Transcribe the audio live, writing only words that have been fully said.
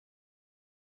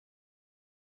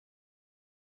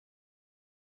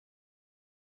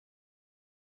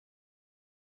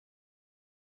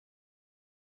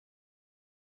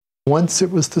Once it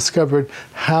was discovered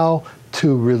how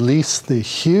to release the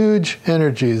huge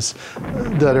energies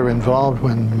that are involved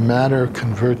when matter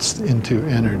converts into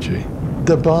energy,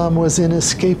 the bomb was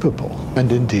inescapable.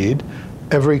 And indeed,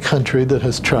 every country that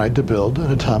has tried to build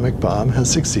an atomic bomb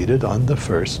has succeeded on the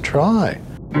first try.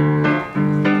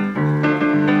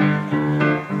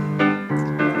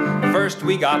 First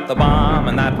we got the bomb,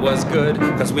 and that was good,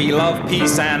 because we love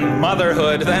peace and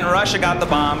motherhood. Then Russia got the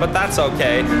bomb, but that's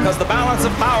okay, because the balance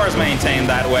of power's maintained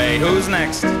that way. Who's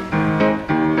next?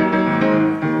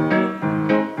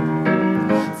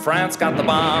 France got the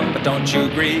bomb, but don't you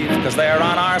grieve, because they're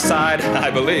on our side, I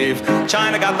believe.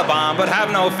 China got the bomb, but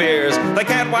have no fears. They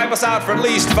can't wipe us out for at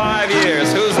least 5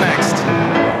 years. Who's next?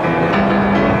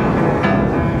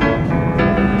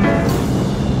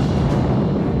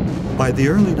 By the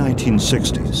early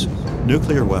 1960s,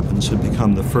 nuclear weapons had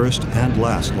become the first and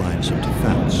last lines of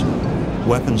defense.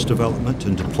 Weapons development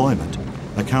and deployment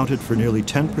accounted for nearly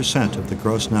 10% of the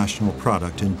gross national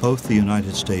product in both the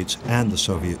United States and the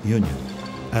Soviet Union,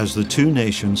 as the two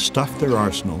nations stuffed their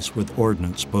arsenals with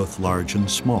ordnance both large and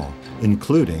small,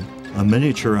 including a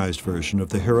miniaturized version of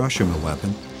the Hiroshima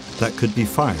weapon that could be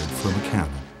fired from a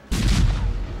cannon.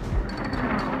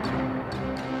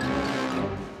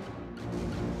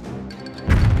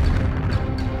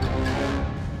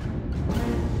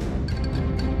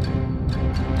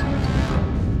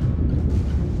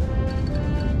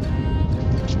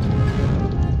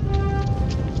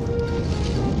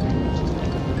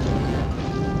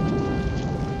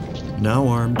 Now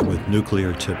armed with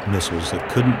nuclear-tipped missiles that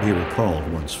couldn't be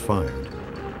recalled once fired,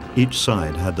 each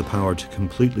side had the power to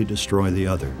completely destroy the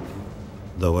other,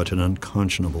 though at an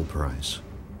unconscionable price.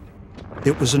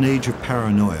 It was an age of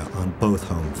paranoia on both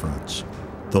home fronts.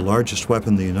 The largest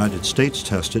weapon the United States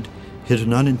tested hit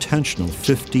an unintentional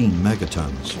 15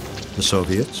 megatons. The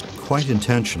Soviets quite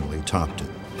intentionally topped it.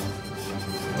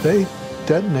 They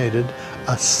detonated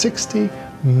a 60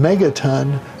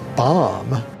 megaton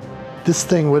bomb. This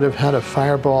thing would have had a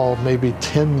fireball maybe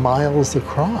 10 miles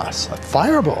across, a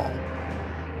fireball,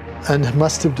 and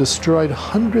must have destroyed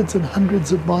hundreds and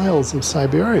hundreds of miles of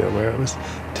Siberia, where it was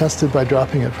tested by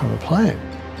dropping it from a plane.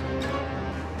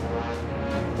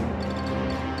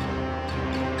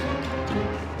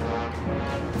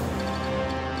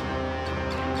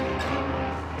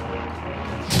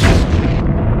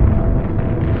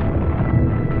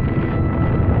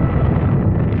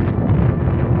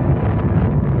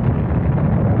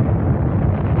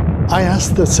 I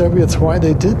asked the Soviets why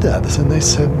they did that, and they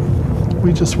said,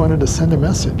 we just wanted to send a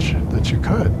message that you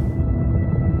could.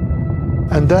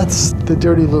 And that's the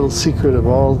dirty little secret of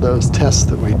all those tests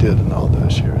that we did in all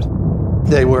those years.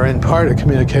 They were in part a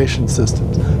communication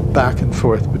system back and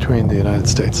forth between the United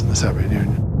States and the Soviet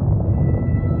Union.